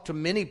 I've talked to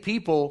many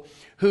people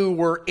who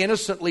were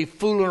innocently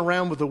fooling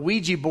around with a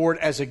Ouija board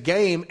as a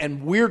game,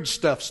 and weird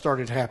stuff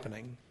started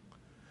happening.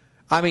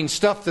 I mean,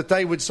 stuff that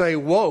they would say,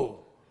 whoa,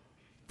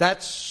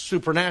 that's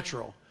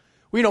supernatural.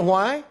 Well, you know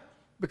why?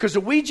 Because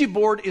a Ouija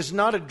board is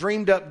not a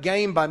dreamed up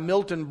game by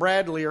Milton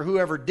Bradley or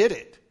whoever did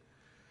it.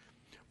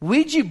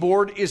 Ouija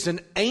board is an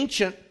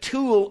ancient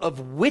tool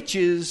of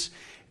witches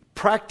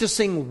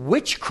practicing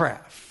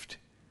witchcraft.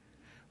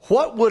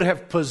 What would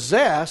have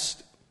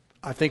possessed,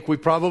 I think we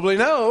probably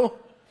know,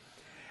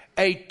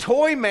 a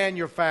toy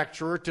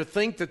manufacturer to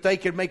think that they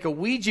could make a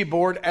Ouija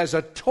board as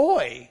a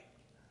toy?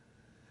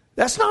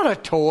 That's not a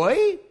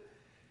toy.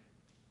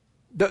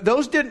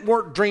 Those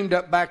weren't dreamed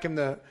up back in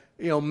the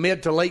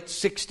mid to late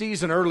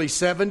 60s and early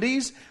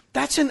 70s.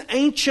 That's an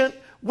ancient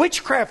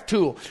witchcraft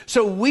tool.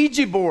 So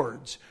Ouija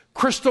boards,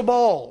 crystal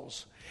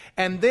balls,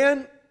 and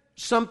then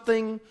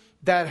something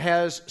that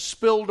has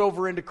spilled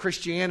over into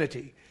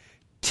Christianity.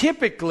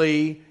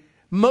 Typically,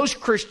 most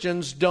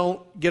Christians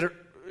don't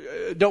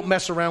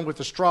mess around with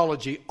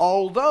astrology,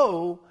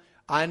 although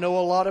I know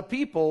a lot of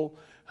people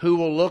who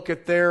will look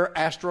at their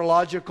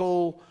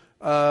astrological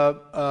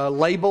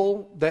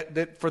label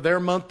that for their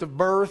month of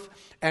birth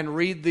and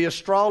read the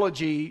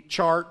astrology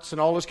charts and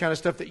all this kind of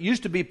stuff that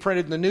used to be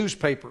printed in the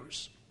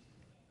newspapers.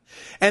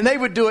 And they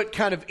would do it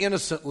kind of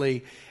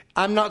innocently.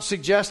 I'm not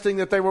suggesting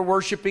that they were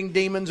worshiping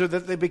demons or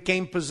that they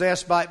became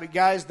possessed by it, but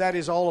guys, that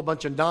is all a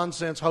bunch of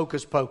nonsense,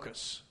 hocus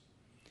pocus.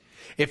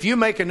 If you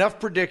make enough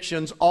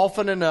predictions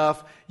often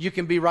enough, you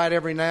can be right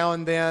every now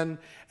and then.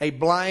 A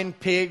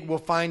blind pig will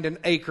find an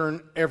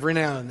acorn every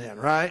now and then,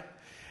 right?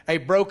 A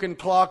broken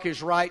clock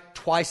is right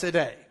twice a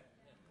day.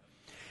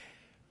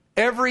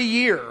 Every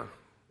year,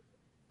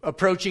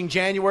 approaching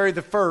January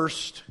the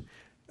 1st,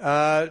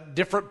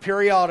 different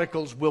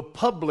periodicals will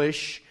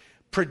publish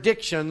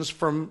predictions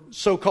from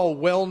so-called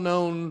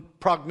well-known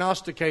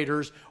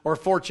prognosticators or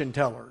fortune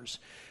tellers.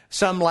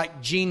 Some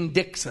like Gene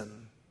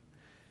Dixon.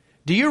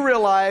 Do you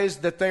realize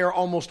that they are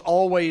almost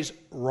always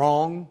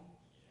wrong?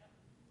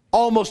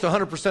 Almost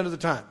 100% of the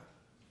time.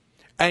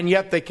 And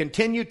yet they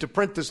continue to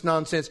print this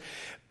nonsense.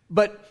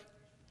 But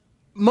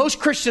most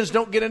Christians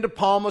don't get into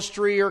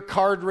palmistry or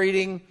card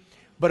reading.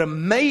 But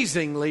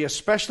amazingly,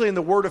 especially in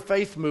the Word of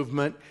Faith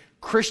movement,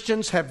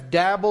 Christians have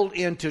dabbled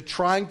into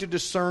trying to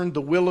discern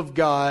the will of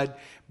God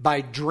by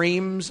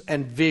dreams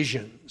and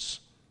visions.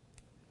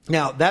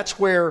 Now, that's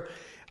where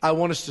I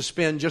want us to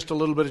spend just a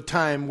little bit of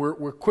time.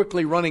 We're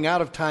quickly running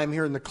out of time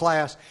here in the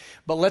class,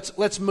 but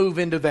let's move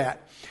into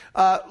that.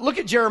 Look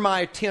at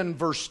Jeremiah 10,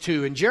 verse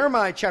 2. In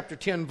Jeremiah chapter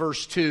 10,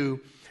 verse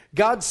 2,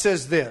 God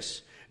says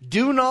this,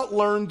 "Do not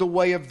learn the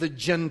way of the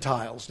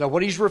Gentiles." Now,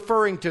 what he's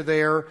referring to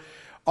there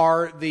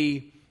are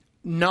the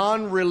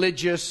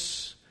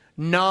non-religious,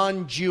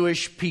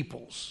 non-Jewish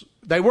peoples.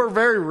 They were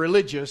very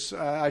religious.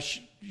 I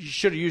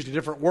should have used a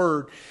different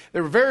word.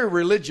 They were very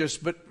religious,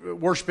 but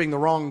worshiping the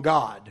wrong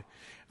God.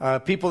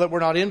 People that were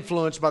not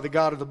influenced by the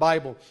God of the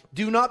Bible.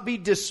 "Do not be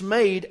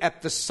dismayed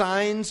at the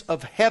signs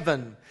of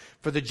heaven,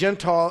 for the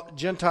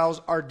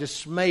Gentiles are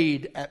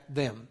dismayed at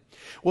them."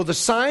 Well, the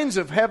signs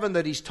of heaven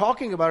that he's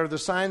talking about are the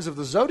signs of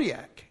the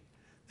zodiac.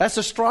 That's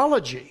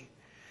astrology.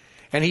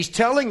 And he's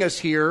telling us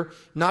here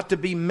not to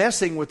be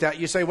messing with that.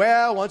 You say,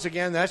 well, once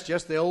again, that's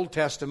just the Old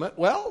Testament.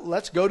 Well,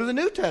 let's go to the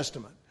New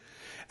Testament.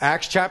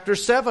 Acts chapter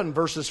 7,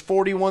 verses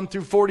 41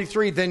 through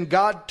 43. "Then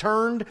God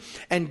turned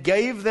and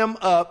gave them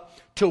up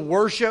to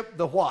worship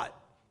the what?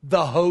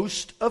 The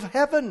host of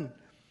heaven.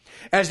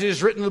 As it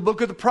is written in the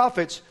book of the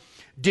prophets,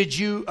 did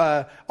you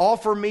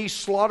offer me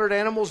slaughtered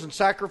animals and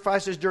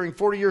sacrifices during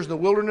 40 years in the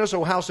wilderness,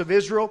 O house of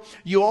Israel?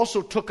 You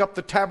also took up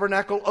the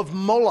tabernacle of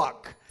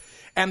Moloch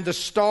and the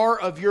star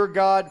of your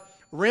god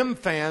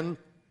Remphan,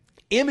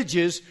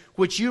 images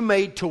which you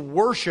made to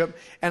worship,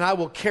 and I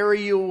will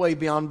carry you away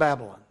beyond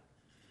Babylon."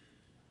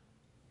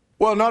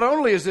 Well, not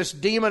only is this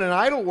demon and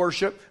idol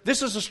worship,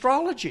 this is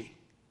astrology.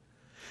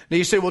 Now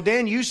you say, well,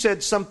 Dan, you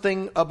said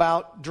something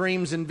about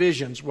dreams and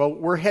visions. Well,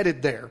 we're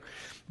headed there.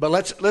 But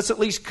let's at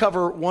least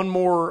cover one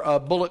more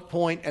bullet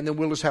point, and then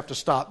we'll just have to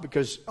stop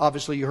because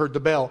obviously you heard the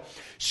bell.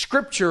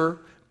 Scripture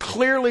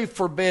clearly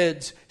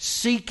forbids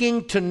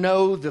seeking to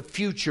know the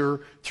future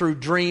through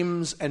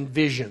dreams and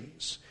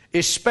visions,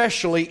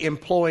 especially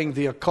employing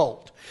the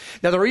occult.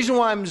 Now, the reason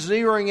why I'm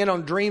zeroing in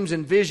on dreams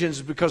and visions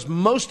is because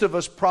most of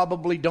us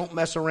probably don't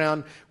mess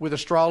around with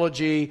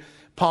astrology,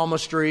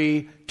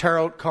 palmistry,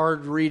 tarot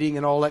card reading,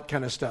 and all that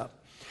kind of stuff.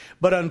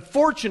 But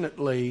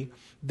unfortunately,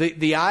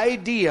 the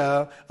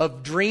idea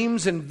of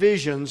dreams and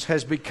visions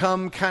has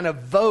become kind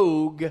of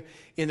vogue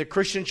in the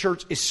Christian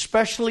church,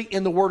 especially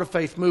in the Word of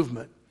Faith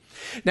movement.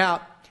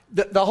 Now,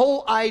 The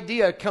whole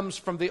idea comes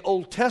from the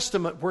Old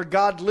Testament, where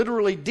God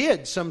literally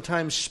did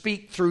sometimes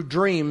speak through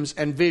dreams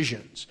and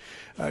visions.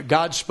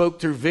 God spoke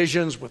through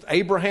visions with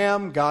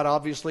Abraham. God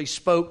obviously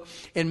spoke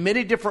in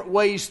many different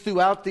ways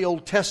throughout the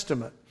Old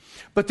Testament.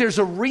 But there's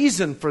a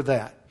reason for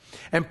that.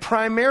 And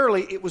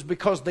primarily it was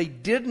because they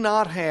did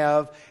not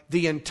have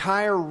the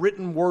entire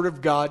written Word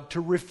of God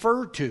to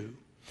refer to.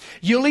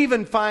 You'll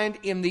even find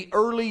in the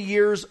early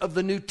years of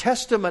the New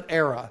Testament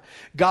era,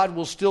 God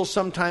will still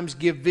sometimes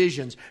give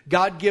visions.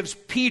 God gives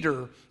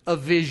Peter a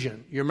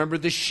vision. You remember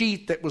the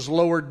sheet that was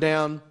lowered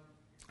down?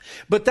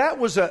 But that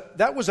was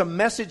a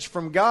message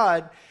from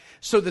God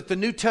so that the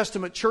New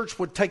Testament church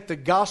would take the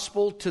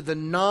gospel to the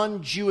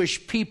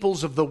non-Jewish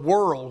peoples of the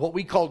world, what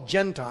we call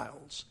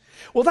Gentiles.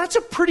 Well, that's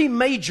a pretty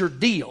major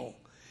deal.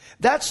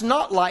 That's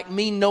not like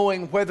me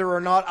knowing whether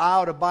or not I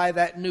ought to buy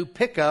that new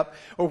pickup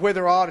or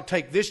whether I ought to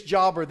take this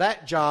job or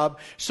that job,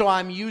 so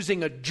I'm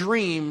using a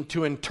dream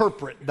to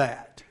interpret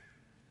that.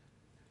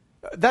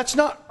 That's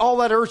not all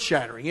that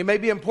earth-shattering. It may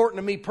be important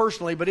to me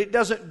personally, but it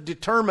doesn't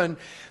determine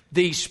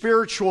the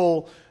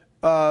spiritual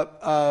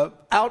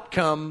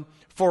outcome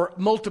for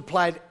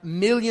multiplied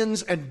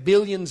millions and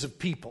billions of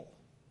people.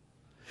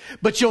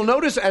 But you'll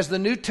notice as the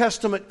New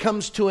Testament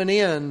comes to an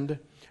end,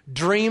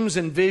 dreams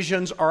and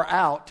visions are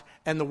out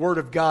and the Word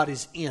of God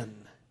is in.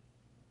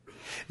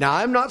 Now,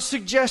 I'm not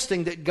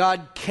suggesting that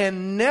God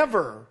can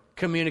never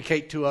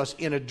communicate to us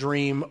in a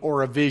dream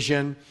or a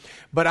vision,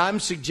 but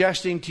I'm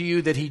suggesting to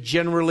you that He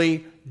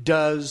generally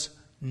does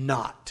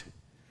not.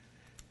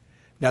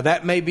 Now,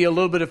 that may be a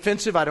little bit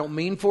offensive. I don't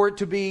mean for it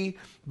to be,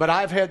 but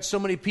I've had so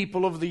many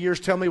people over the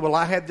years tell me, well,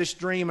 I had this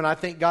dream and I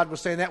think God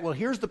was saying that. Well,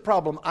 here's the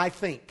problem. I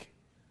think.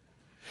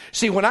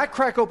 See, when I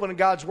crack open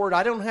God's Word,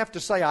 I don't have to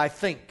say I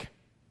think.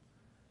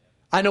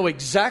 I know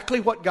exactly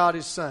what God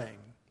is saying.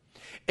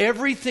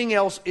 Everything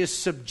else is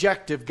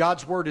subjective.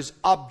 God's Word is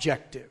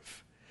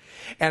objective.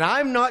 And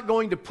I'm not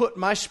going to put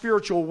my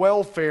spiritual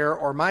welfare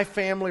or my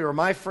family or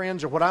my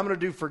friends or what I'm going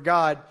to do for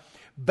God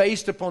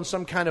based upon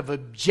some kind of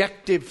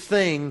objective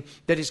thing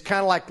that is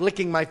kind of like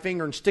licking my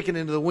finger and sticking it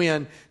into the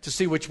wind to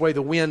see which way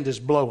the wind is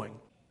blowing.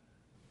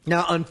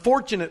 Now,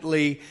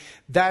 unfortunately,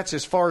 that's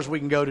as far as we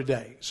can go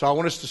today. So I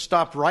want us to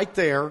stop right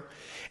there.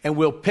 And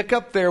we'll pick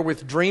up there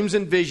with dreams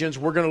and visions.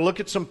 We're going to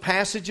look at some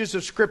passages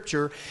of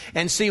Scripture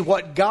and see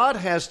what God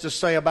has to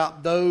say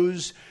about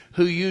those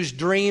who use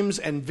dreams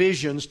and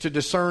visions to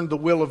discern the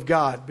will of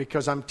God.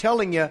 Because I'm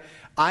telling you,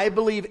 I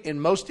believe in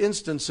most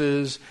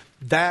instances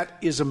that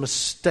is a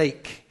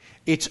mistake.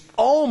 It's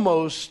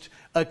almost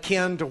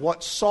akin to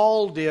what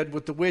Saul did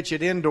with the witch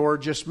at Endor,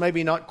 just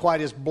maybe not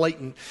quite as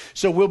blatant.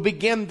 So we'll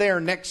begin there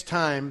next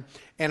time.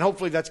 And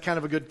hopefully that's kind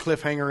of a good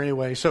cliffhanger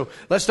anyway. So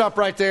let's stop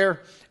right there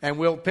and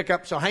we'll pick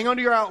up. So hang on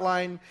to your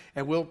outline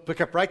and we'll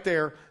pick up right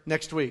there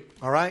next week.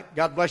 All right?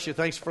 God bless you.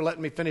 Thanks for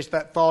letting me finish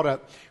that thought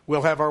up.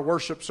 We'll have our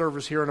worship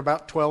service here in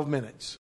about 12 minutes.